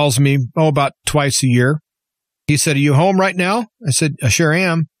that calls me, about twice a year. He said, "Are you home right now?" I said, "I sure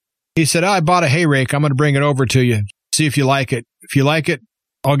am." He said, "I bought a hay rake. I'm going to bring it over to you. See if you like it. If you like it,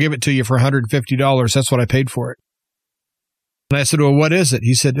 I'll give it to you for $150. That's what I paid for it." And I said, "Well, what is it?"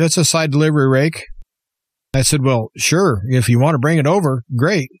 He said, "It's a side delivery rake." I said, "Well, sure. If you want to bring it over,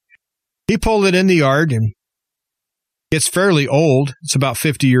 great." He pulled it in the yard, and it's fairly old. It's about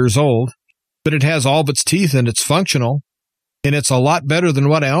 50 years old, but it has all of its teeth and it's functional, and it's a lot better than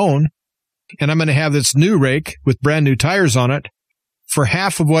what I own. And I'm going to have this new rake with brand new tires on it for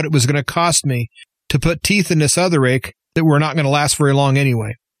half of what it was going to cost me to put teeth in this other rake that were not going to last very long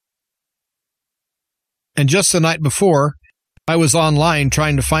anyway. And just the night before, I was online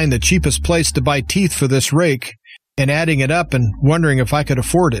trying to find the cheapest place to buy teeth for this rake and adding it up and wondering if I could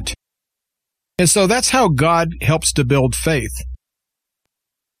afford it. And so that's how God helps to build faith.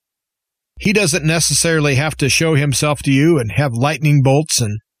 He doesn't necessarily have to show himself to you and have lightning bolts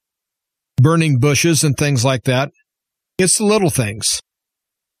and burning bushes and things like that. It's the little things.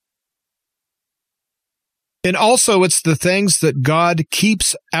 And also it's the things that God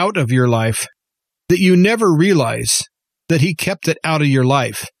keeps out of your life that you never realize that he kept it out of your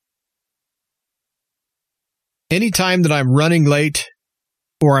life. Anytime that I'm running late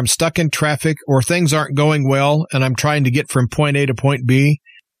or I'm stuck in traffic or things aren't going well and I'm trying to get from point A to point B,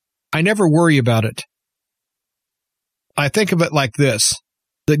 I never worry about it. I think of it like this,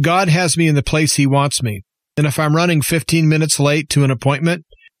 that God has me in the place he wants me. And if I'm running 15 minutes late to an appointment,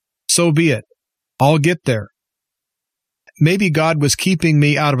 so be it. I'll get there. Maybe God was keeping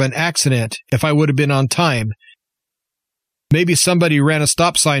me out of an accident if I would have been on time. Maybe somebody ran a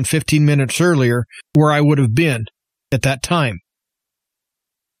stop sign 15 minutes earlier where I would have been at that time.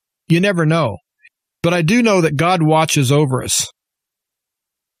 You never know. But I do know that God watches over us.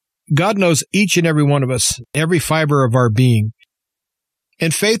 God knows each and every one of us, every fiber of our being.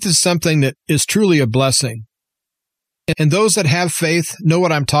 And faith is something that is truly a blessing. And those that have faith know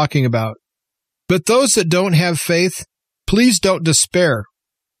what I'm talking about. But those that don't have faith, please don't despair.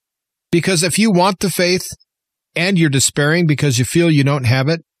 Because if you want the faith and you're despairing because you feel you don't have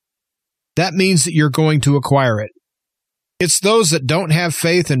it, that means that you're going to acquire it. It's those that don't have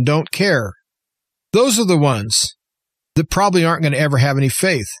faith and don't care. Those are the ones that probably aren't going to ever have any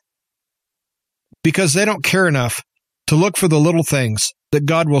faith. Because they don't care enough to look for the little things that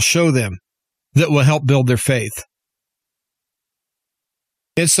God will show them that will help build their faith.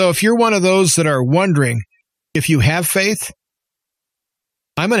 And so if you're one of those that are wondering if you have faith,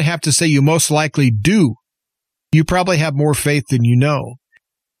 I'm going to have to say you most likely do. You probably have more faith than you know.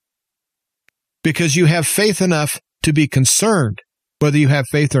 Because you have faith enough to be concerned whether you have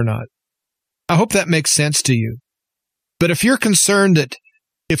faith or not. I hope that makes sense to you. But if you're concerned that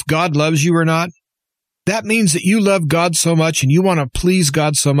if God loves you or not, that means that you love God so much and you want to please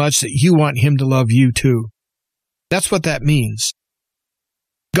God so much that you want him to love you too. That's what that means.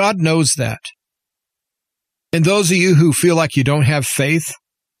 God knows that. And those of you who feel like you don't have faith,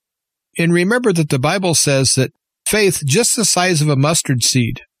 and remember that the Bible says that faith just the size of a mustard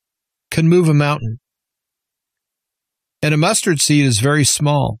seed can move a mountain. And a mustard seed is very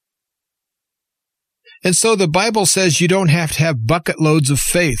small. And so the Bible says you don't have to have bucket loads of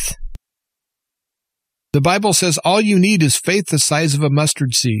faith. The Bible says all you need is faith the size of a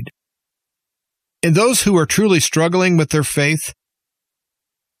mustard seed. And those who are truly struggling with their faith,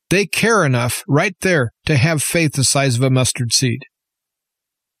 they care enough right there to have faith the size of a mustard seed.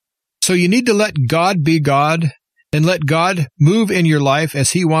 So you need to let God be God and let God move in your life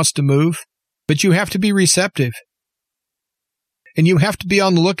as he wants to move, but you have to be receptive. And you have to be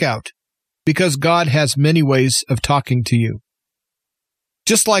on the lookout because God has many ways of talking to you.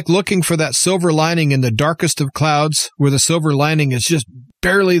 Just like looking for that silver lining in the darkest of clouds, where the silver lining is just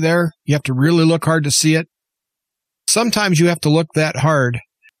barely there, you have to really look hard to see it. Sometimes you have to look that hard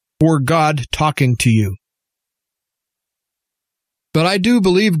for God talking to you. But I do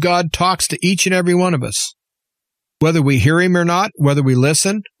believe God talks to each and every one of us. Whether we hear Him or not, whether we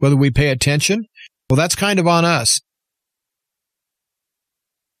listen, whether we pay attention, well, that's kind of on us.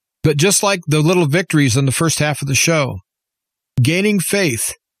 But just like the little victories in the first half of the show, gaining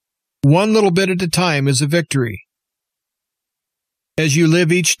faith, one little bit at a time, is a victory. As you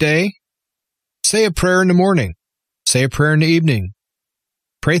live each day, say a prayer in the morning. Say a prayer in the evening.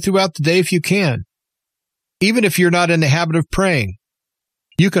 Pray throughout the day if you can. Even if you're not in the habit of praying,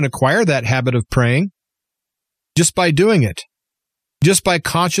 you can acquire that habit of praying just by doing it. Just by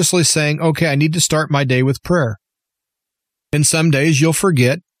consciously saying, okay, I need to start my day with prayer. And some days you'll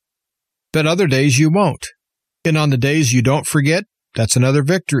forget, but other days you won't. And on the days you don't forget, that's another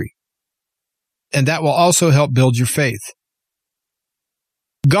victory. And that will also help build your faith.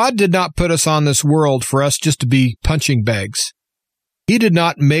 God did not put us on this world for us just to be punching bags. He did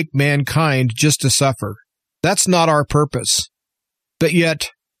not make mankind just to suffer. That's not our purpose. But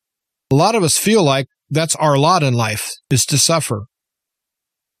yet, a lot of us feel like that's our lot in life, is to suffer.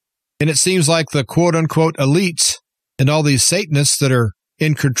 And it seems like the quote-unquote elites and all these Satanists that are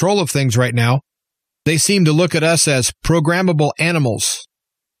in control of things right now, they seem to look at us as programmable animals,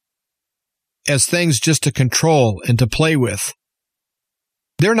 as things just to control and to play with.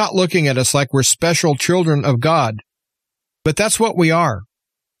 They're not looking at us like we're special children of God, but that's what we are.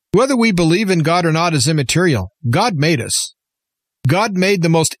 Whether we believe in God or not is immaterial. God made us. God made the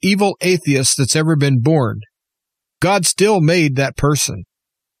most evil atheist that's ever been born. God still made that person.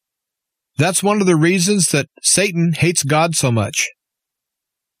 That's one of the reasons that Satan hates God so much.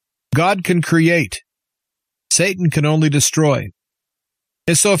 God can create. Satan can only destroy.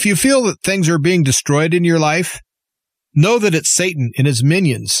 And so if you feel that things are being destroyed in your life, know that it's Satan and his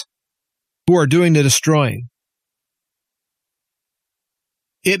minions who are doing the destroying.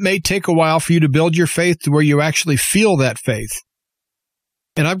 It may take a while for you to build your faith to where you actually feel that faith.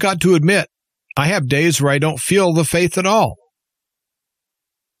 And I've got to admit, I have days where I don't feel the faith at all.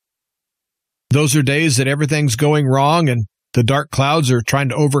 Those are days that everything's going wrong and the dark clouds are trying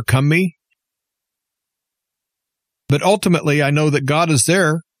to overcome me. But ultimately, I know that God is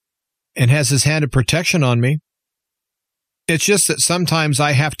there and has His hand of protection on me. It's just that sometimes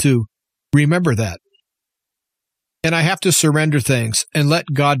I have to remember that. And I have to surrender things and let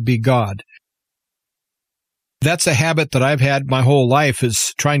God be God. That's a habit that I've had my whole life,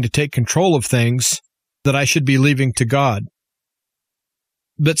 is trying to take control of things that I should be leaving to God.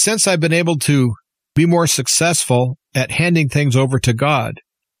 But since I've been able to be more successful at handing things over to God,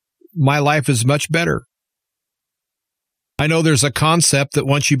 my life is much better. I know there's a concept that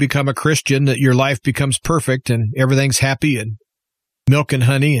once you become a Christian, that your life becomes perfect and everything's happy and milk and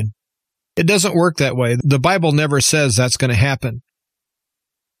honey, and it doesn't work that way. The Bible never says that's going to happen.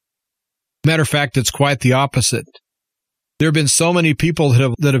 Matter of fact, it's quite the opposite. There have been so many people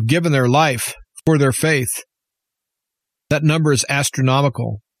that have given their life for their faith. That number is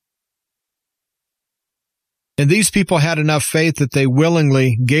astronomical. And these people had enough faith that they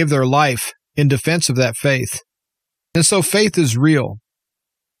willingly gave their life in defense of that faith. And so faith is real.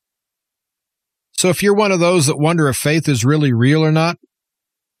 So if you're one of those that wonder if faith is really real or not,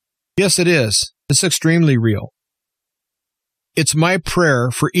 yes, it is. It's extremely real. It's my prayer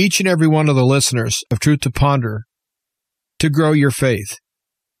for each and every one of the listeners of Truth to Ponder to grow your faith.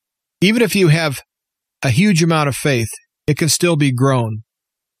 Even if you have a huge amount of faith, it can still be grown.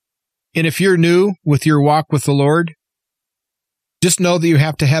 And if you're new with your walk with the Lord, just know that you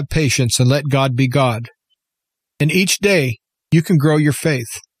have to have patience and let God be God. And each day, you can grow your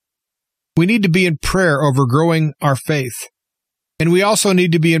faith. We need to be in prayer over growing our faith. And we also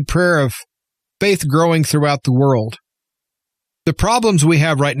need to be in prayer of faith growing throughout the world. The problems we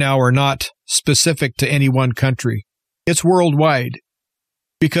have right now are not specific to any one country. It's worldwide,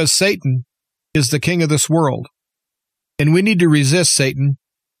 because Satan is the king of this world. And we need to resist Satan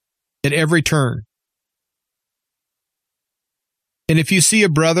at every turn. And if you see a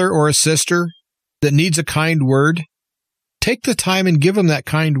brother or a sister that needs a kind word, take the time and give them that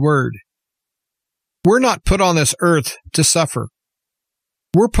kind word. We're not put on this earth to suffer.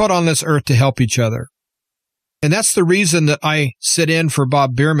 We're put on this earth to help each other. And that's the reason that I sit in for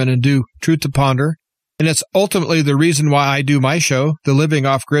Bob Bierman and do Truth to Ponder. And it's ultimately the reason why I do my show, the Living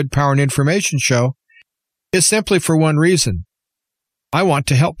Off-Grid Power and Information Show, is simply for one reason. I want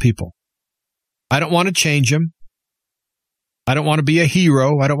to help people. I don't want to change them. I don't want to be a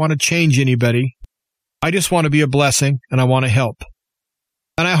hero. I don't want to change anybody. I just want to be a blessing, and I want to help.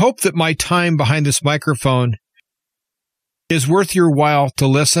 hope that my time behind this microphone is worth your while to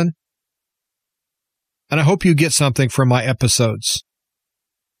listen. And I hope you get something from my episodes,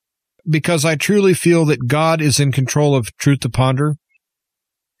 because I truly feel that God is in control of Truth to Ponder.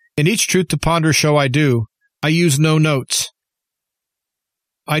 In each Truth to Ponder show I do, I use no notes.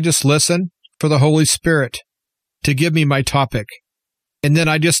 I just listen for the Holy Spirit to give me my topic, and then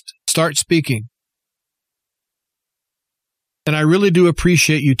I just start speaking. And I really do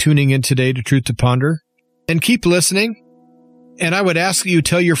appreciate you tuning in today to Truth to Ponder, and keep listening. And I would ask that you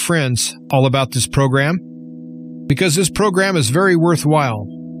tell your friends all about this program, because this program is very worthwhile.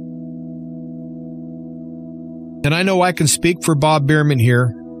 And I know I can speak for Bob Bierman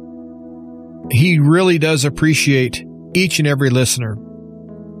here. He really does appreciate each and every listener.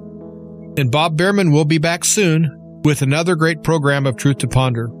 And Bob Bierman will be back soon with another great program of Truth to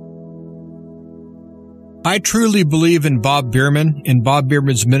Ponder. I truly believe in Bob Bierman, in Bob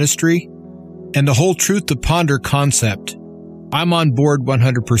Bierman's ministry, and the whole Truth to Ponder concept. I'm on board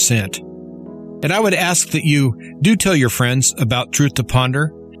 100%. And I would ask that you do tell your friends about Truth to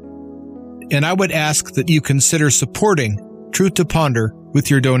Ponder. And I would ask that you consider supporting Truth to Ponder with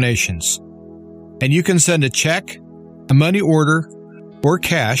your donations. And you can send a check, a money order, or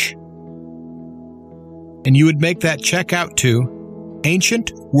cash. And you would make that check out to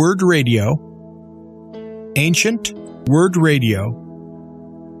Ancient Word Radio. Ancient Word Radio.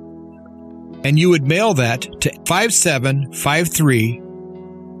 And you would mail that to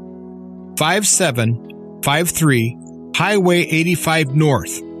 5753 Highway 85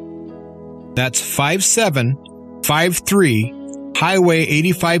 North. That's 5753 Highway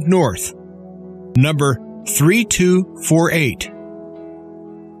 85 North. Number 3248.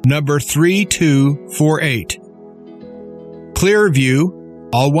 Number 3248. Clearview,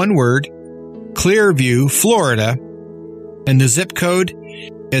 all one word, Clearview, Florida, and the zip code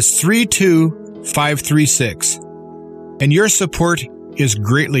is 32536. And your support is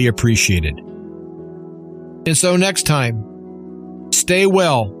greatly appreciated. And so next time, stay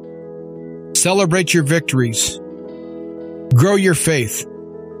well, celebrate your victories, grow your faith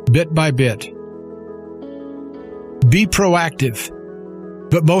bit by bit, be proactive,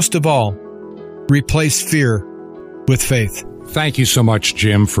 but most of all, replace fear with faith. Thank you so much,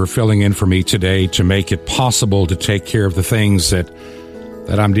 Jim, for filling in for me today to make it possible to take care of the things that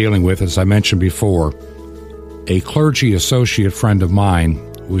I'm dealing with. As I mentioned before, a clergy associate friend of mine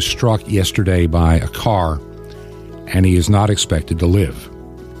was struck yesterday by a car, and he is not expected to live.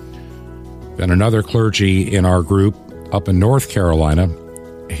 Then another clergy in our group up in North Carolina,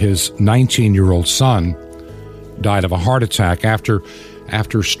 his 19-year-old son died of a heart attack after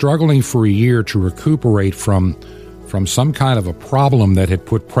struggling for a year to recuperate from some kind of a problem that had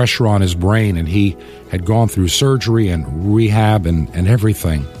put pressure on his brain, and he had gone through surgery and rehab and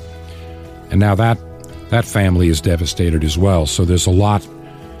everything. And now that family is devastated as well. So there's a lot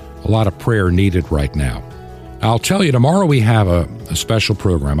of prayer needed right now. I'll tell you, tomorrow we have a special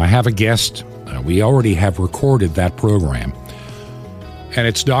program. I have a guest. We already have recorded that program. And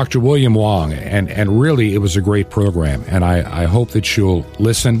it's Dr. William Wong. And really, it was a great program. And I hope that you'll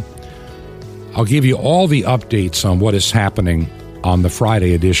listen. I'll give you all the updates on what is happening on the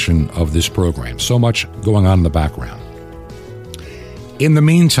Friday edition of this program. So much going on in the background. In the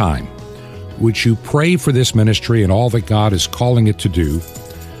meantime, would you pray for this ministry and all that God is calling it to do,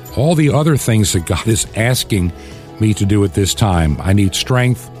 all the other things that God is asking me to do at this time? I need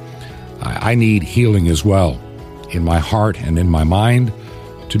strength. I need healing as well in my heart and in my mind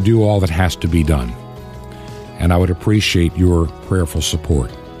to do all that has to be done. And I would appreciate your prayerful support.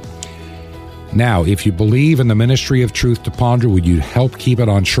 Now, if you believe in the ministry of Truth to Ponder, would you help keep it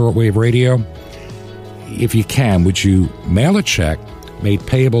on shortwave radio? If you can, would you mail a check made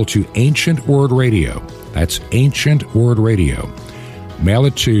payable to Ancient Word Radio? That's Ancient Word Radio. Mail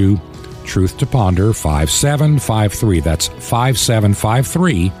it to Truth to Ponder, 5753. That's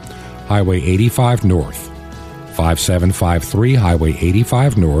 5753 Highway 85 North. 5753 Highway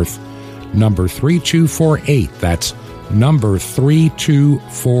 85 North, number 3248. That's number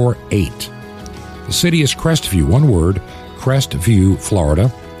 3248. The city is Crestview, one word, Crestview,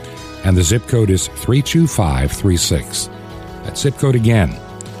 Florida, and the zip code is 32536. That zip code again,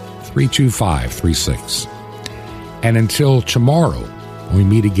 32536. And until tomorrow, when we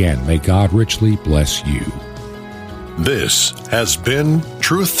meet again, may God richly bless you. This has been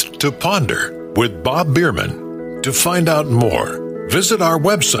Truth to Ponder with Bob Bierman. To find out more, visit our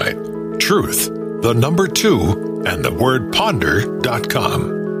website,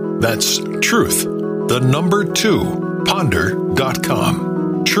 truth2ponder.com. That's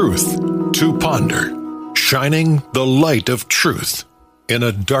truth2ponder.com. Truth to Ponder, shining the light of truth. in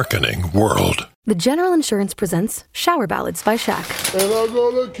a darkening world. The General Insurance presents Shower Ballads by Shaq. And I'm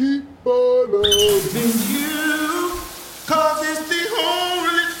gonna keep on loving you, 'cause it's the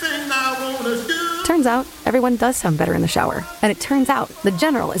only thing I wanna do. Turns out, everyone does sound better in the shower. And it turns out, The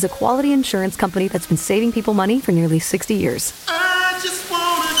General is a quality insurance company that's been saving people money for nearly 60 years. I just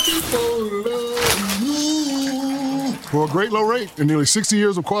wanna keep on loving you. For a great low rate and nearly 60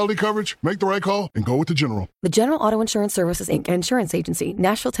 years of quality coverage, make the right call and go with The General. The General Auto Insurance Services, Inc., an insurance agency,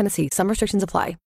 Nashville, Tennessee. Some restrictions apply.